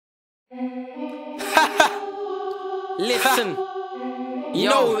Listen, you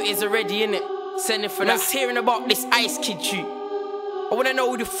know who is already in it. Send it for that. Hearing about this Ice Kid shoot. I wanna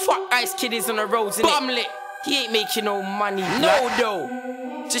know who the fuck Ice Kid is on the roads, innit? Bumlet. He ain't making no money. No,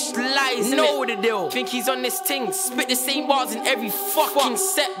 though. Just lies, know the deal. Think he's on this thing. Spit the same bars in every fucking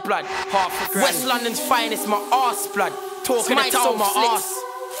set, blood. Half a grand. West London's finest, my arse, blood. Talking the town, my arse.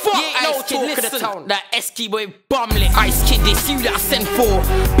 Fuck Ice Kid, talk of the town. That Esky boy bumlet. Ice Kid, this you that I send for.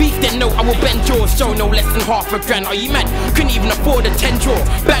 Beef, then no, I will bend yours. Show no less than half a grand. Are you mad? Couldn't even afford a 10 draw.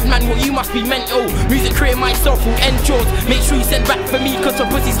 Bad man, well, you must be mental. Music career myself will end yours. Make sure you send back for me, cause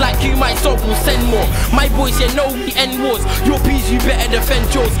some pussies like you myself will send more. My boys, yeah, know we end wars. Your peas, you better defend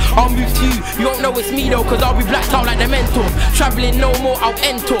yours. I'll move to you, you won't know it's me though, cause I'll be blacked out like the mentors. Traveling no more, I'll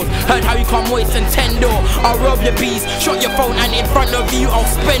end tours. Heard how you come moist and tender. I'll rob your bees, shot your phone, and in front of you, I'll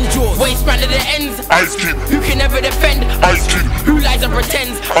spend yours. Waistband at the ends, Ice Kid. Who can never defend? Ice Kid. Who lies and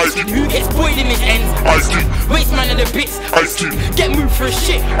pretends? Ice Kid. Who gets boiled in his ends? Ice Kid. Waistman at the bits, Ice Kid. get moved for a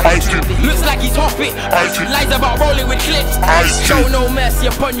shit. Ice Kid. Looks like he's off it. Ice Kid. Lies about rolling with clips. Ice Kid. Show no mercy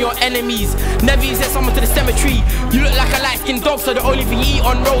upon your enemies. Never even sent someone to the cemetery. You look like a light-skinned dog, so the only thing you eat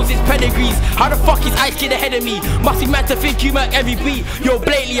on rolls is pedigrees. How the fuck is Ice Kid ahead of me? Must be mad to think you murk every beat. You're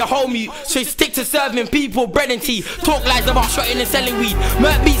blatantly a homie, so you stick to serving people bread and tea. Talk lies about shotting and selling weed.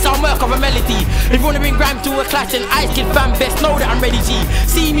 Murk beats, I'll murk of a melody. If you wanna bring grime to a clash, then Ice Kid fan best know that I'm ready G.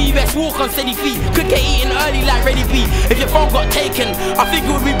 See me best walk on steady feet. Could get eaten early like Ready B. If your phone got taken, I think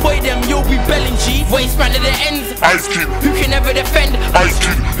it would be boy them, you'll be belling G. Waistband at the ends, Ice Kid. who can never defend? Ice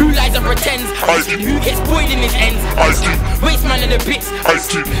Kid. Who lies and pretends? Ice Kid. Who gets boiled in his ends? Ice Kid. Waistman at the bits, Ice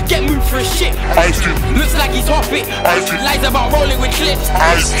Kid. get moved for a shit. Ice Kid. Looks like he's off it. Ice Kid. Lies about rolling with clips.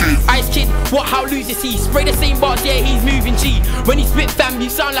 Ice Kid. Ice Kid, what, how loose is he? Spray the same bars, yeah, he's moving G. When he spit fam, you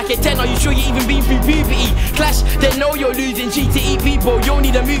sound like a 10. Are you sure you even been through puberty? Clash, they know you're losing G. To eat people, you'll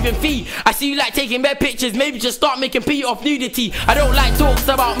need a moving fee. I see you like taking bad pictures, maybe just start making P off nudity. I don't like talks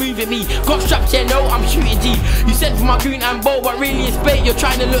about moving me. Got straps, yeah, no, I'm shooting G. You said for my green and bow, but really it's bait, you're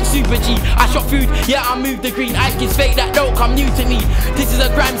trying to look super G. I shot food, yeah, I moved the green. Ice Kid's fake, that don't come new to me. This is a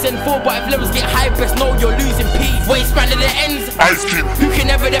grime send 4, but if levels get high, best know you're losing P. Waistband at the ends, Ice Kid. who can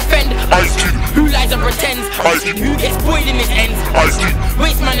never defend? Ice Kid. Who lies and pretends? Ice Kid. Who gets boiled in his ends? Ice Kid.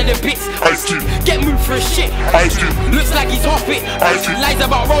 Waistman at the bits, Ice Kid. get moved for a shit. Ice Kid. Looks like he's off it. Ice Kid. Lies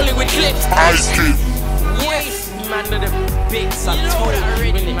about rolling with clips. Ice Kid. Waistman at the bits, I told you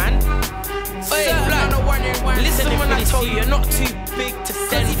already, man. Hey, listen when I tell you, you're not too big to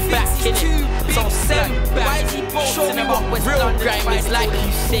send back, innit? So send back. Show me what real grime is like,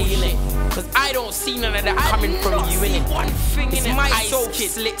 you say, innit? Cause I don't see none of that coming from you, innit? One thing, it's my soul,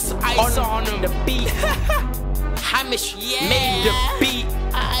 Slickz on the beat. Hamish made the beat.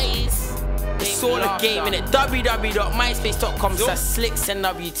 It's all a game, innit?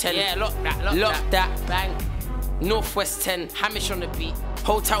 www.myspace.com/SlickzNW10. Yeah, lock that, bang. Northwest 10, Hamish on the beat.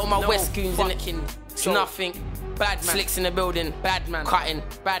 Hold out with my West goons, innit? It's nothing. Bad man. Slickz in the building, bad man. Cutting,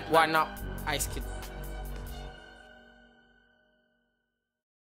 bad. Why not? Ice Kid.